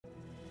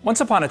Once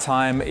upon a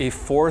time, a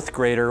fourth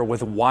grader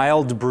with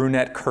wild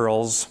brunette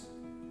curls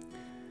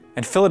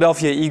and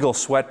Philadelphia Eagle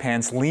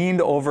sweatpants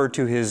leaned over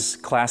to his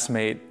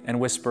classmate and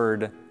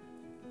whispered,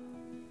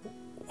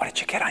 "What did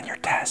you get on your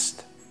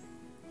test?"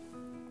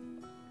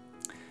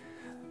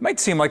 It might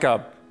seem like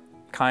a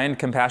kind,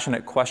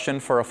 compassionate question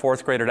for a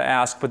fourth grader to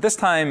ask, but this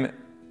time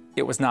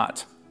it was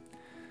not.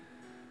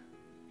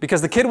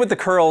 Because the kid with the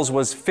curls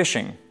was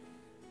fishing.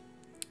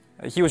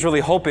 He was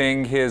really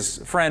hoping his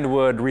friend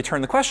would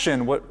return the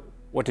question,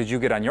 What did you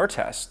get on your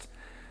test?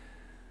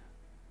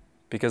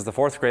 Because the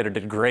fourth grader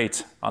did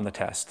great on the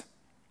test.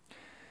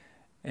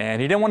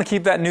 And he didn't want to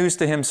keep that news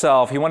to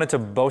himself. He wanted to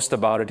boast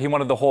about it. He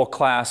wanted the whole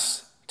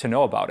class to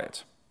know about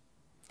it.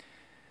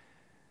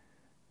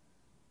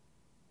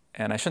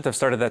 And I shouldn't have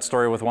started that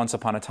story with once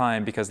upon a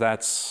time, because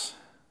that's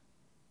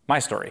my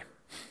story.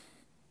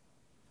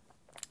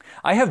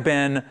 I have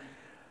been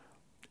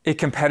a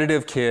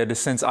competitive kid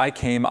since I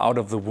came out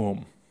of the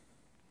womb.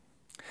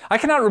 I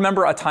cannot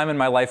remember a time in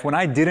my life when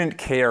I didn't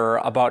care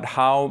about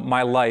how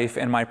my life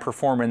and my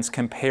performance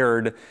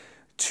compared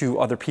to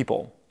other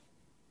people.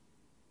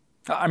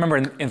 I remember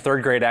in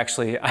third grade,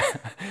 actually,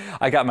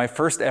 I got my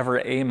first ever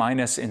A-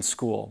 in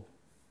school.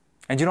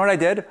 And you know what I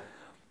did?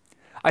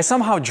 I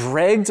somehow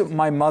dragged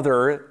my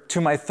mother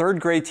to my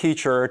third grade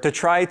teacher to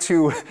try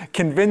to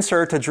convince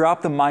her to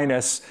drop the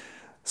minus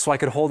so I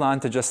could hold on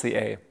to just the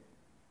A.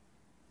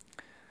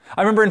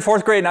 I remember in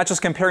fourth grade not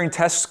just comparing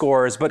test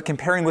scores, but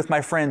comparing with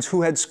my friends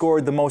who had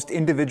scored the most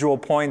individual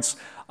points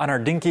on our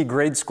dinky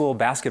grade school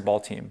basketball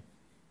team.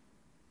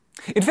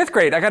 In fifth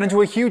grade, I got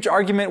into a huge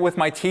argument with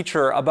my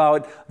teacher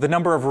about the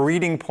number of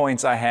reading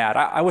points I had.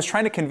 I was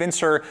trying to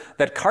convince her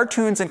that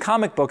cartoons and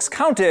comic books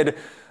counted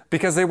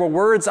because they were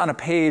words on a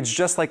page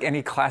just like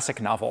any classic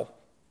novel.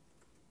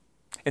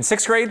 In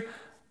sixth grade,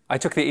 I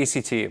took the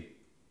ACT.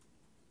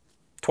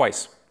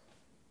 Twice.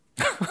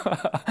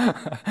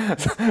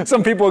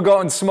 Some people would go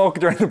out and smoke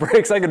during the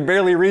breaks. I could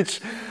barely reach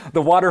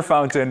the water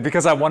fountain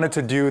because I wanted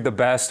to do the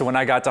best. When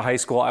I got to high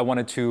school, I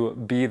wanted to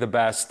be the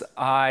best.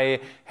 I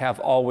have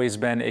always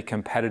been a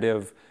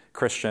competitive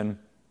Christian,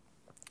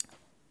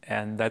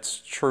 and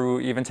that's true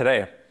even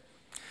today.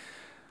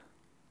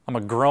 I'm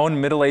a grown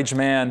middle-aged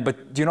man,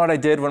 but do you know what I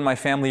did when my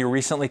family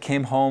recently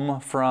came home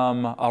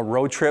from a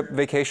road trip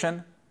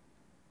vacation?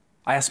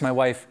 I asked my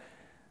wife,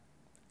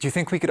 "Do you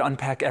think we could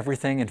unpack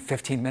everything in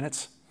 15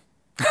 minutes?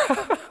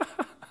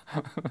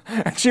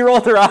 And she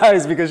rolled her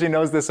eyes because she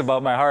knows this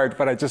about my heart,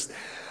 but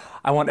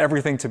I want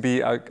everything to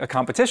be a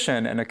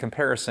competition and a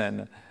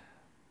comparison.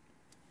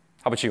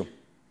 How about you?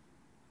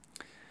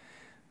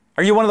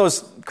 Are you one of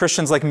those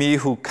Christians like me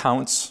who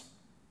counts?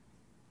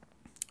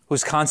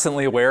 Who's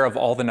constantly aware of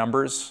all the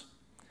numbers?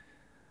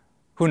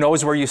 Who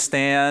knows where you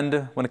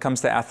stand when it comes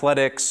to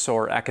athletics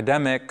or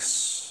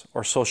academics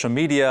or social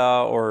media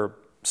or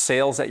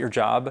sales at your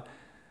job?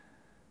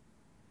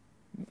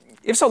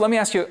 If so, let me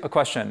ask you a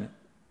question.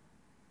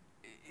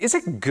 Is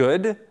it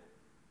good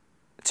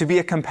to be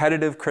a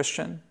competitive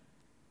Christian?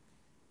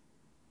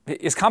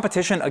 Is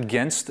competition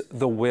against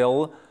the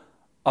will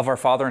of our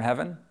Father in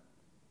heaven?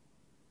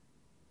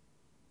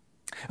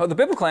 Well, the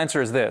biblical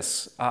answer is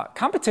this.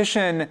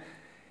 Competition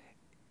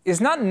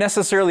is not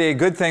necessarily a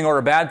good thing or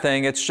a bad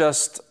thing. It's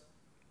just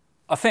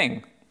a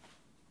thing.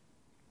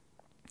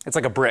 It's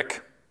like a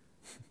brick.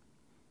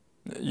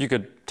 You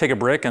could take a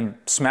brick and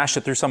smash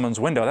it through someone's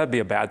window. That'd be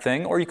a bad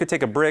thing. Or you could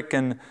take a brick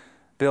and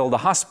build a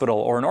hospital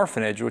or an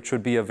orphanage, which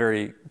would be a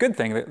very good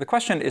thing. The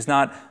question is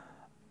not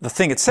the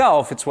thing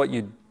itself, it's what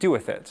you do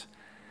with it.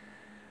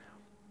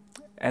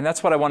 And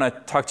that's what I want to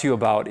talk to you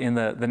about in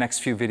the next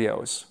few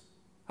videos.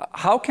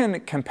 How can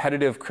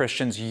competitive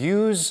Christians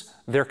use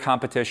their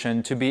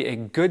competition to be a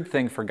good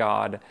thing for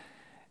God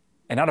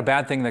and not a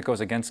bad thing that goes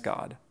against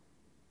God?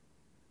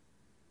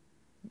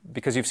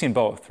 Because you've seen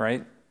both,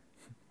 right?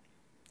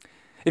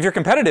 If you're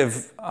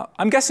competitive,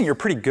 I'm guessing you're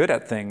pretty good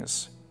at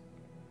things.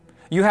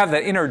 You have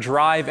that inner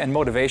drive and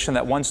motivation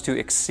that wants to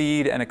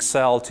exceed and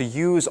excel, to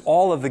use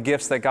all of the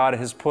gifts that God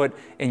has put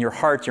in your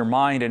heart, your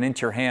mind, and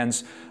into your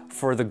hands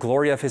for the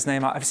glory of His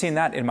name. I've seen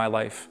that in my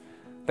life,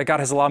 that God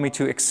has allowed me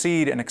to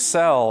exceed and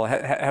excel,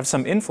 have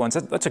some influence.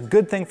 That's a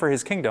good thing for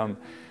His kingdom.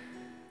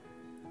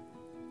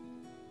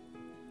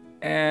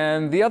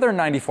 And the other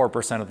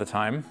 94% of the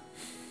time,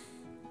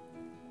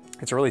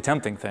 it's a really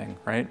tempting thing,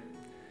 right?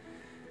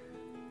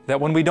 That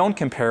when we don't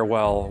compare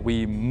well,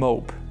 we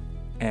mope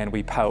and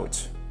we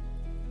pout.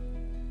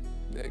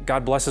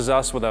 God blesses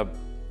us with a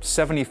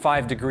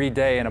 75-degree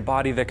day and a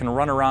body that can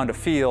run around a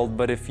field,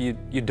 but if you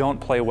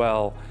don't play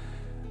well,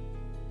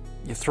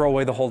 you throw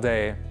away the whole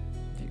day.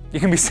 You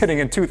can be sitting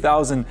in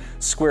 2,000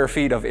 square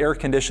feet of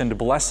air-conditioned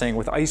blessing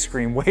with ice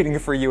cream waiting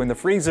for you in the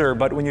freezer,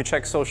 but when you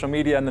check social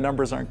media and the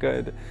numbers aren't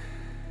good,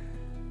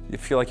 you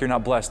feel like you're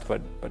not blessed,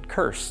 but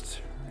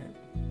cursed. Right?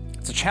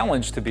 It's a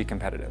challenge to be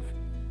competitive.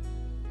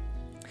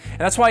 And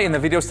that's why in the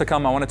videos to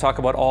come, I want to talk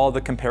about all the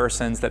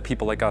comparisons that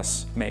people like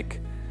us make.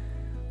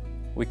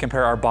 We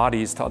compare our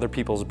bodies to other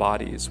people's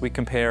bodies. We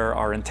compare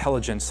our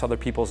intelligence to other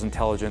people's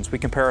intelligence. We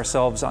compare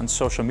ourselves on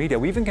social media.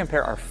 We even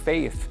compare our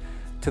faith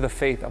to the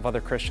faith of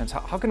other Christians?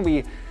 How can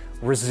we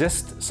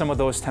resist some of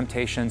those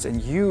temptations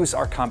and use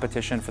our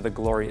competition for the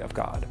glory of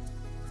God?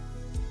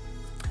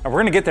 And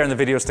we're going to get there in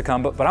the videos to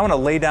come, but I want to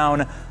lay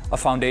down a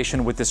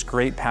foundation with this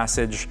great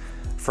passage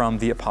from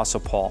the Apostle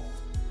Paul.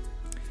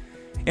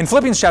 In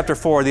Philippians chapter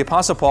 4, the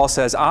Apostle Paul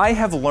says, "I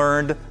have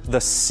learned the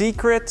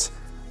secret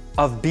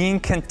of being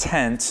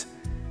content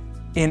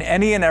in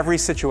any and every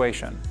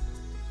situation."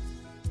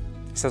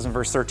 He says in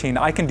verse 13,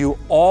 "I can do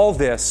all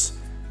this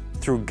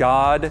through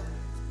God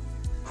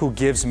who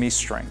gives me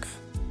strength."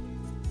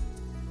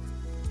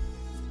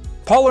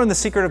 Paul learned the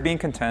secret of being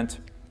content,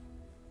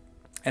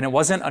 and it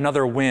wasn't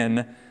another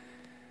win,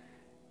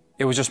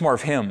 it was just more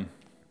of him.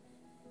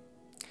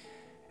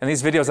 In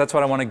these videos, that's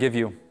what I want to give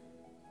you.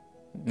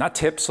 Not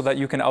tips so that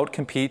you can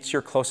outcompete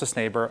your closest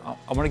neighbor.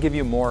 I want to give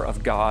you more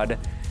of God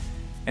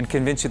and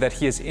convince you that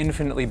He is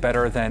infinitely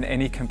better than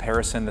any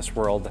comparison this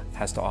world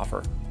has to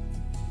offer.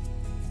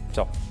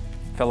 So,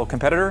 fellow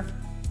competitor,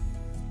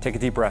 take a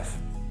deep breath.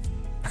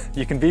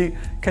 You can be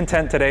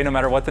content today no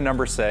matter what the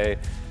numbers say,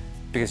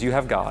 because you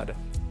have God.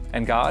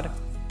 And God,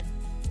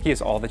 He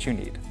is all that you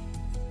need.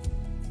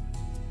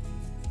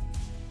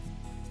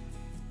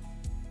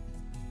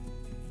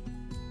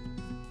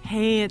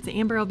 Hey, it's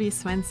Amber L.B.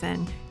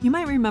 Swenson. You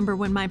might remember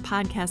when my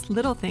podcast,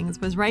 Little Things,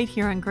 was right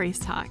here on Grace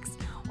Talks.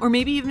 Or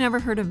maybe you've never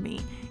heard of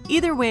me.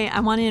 Either way, I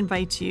want to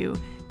invite you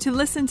to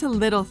listen to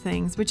Little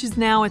Things, which is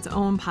now its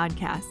own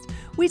podcast.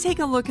 We take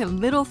a look at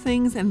little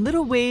things and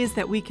little ways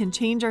that we can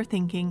change our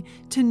thinking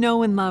to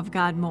know and love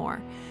God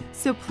more.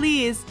 So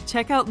please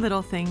check out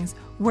Little Things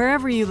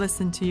wherever you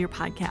listen to your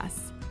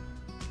podcasts.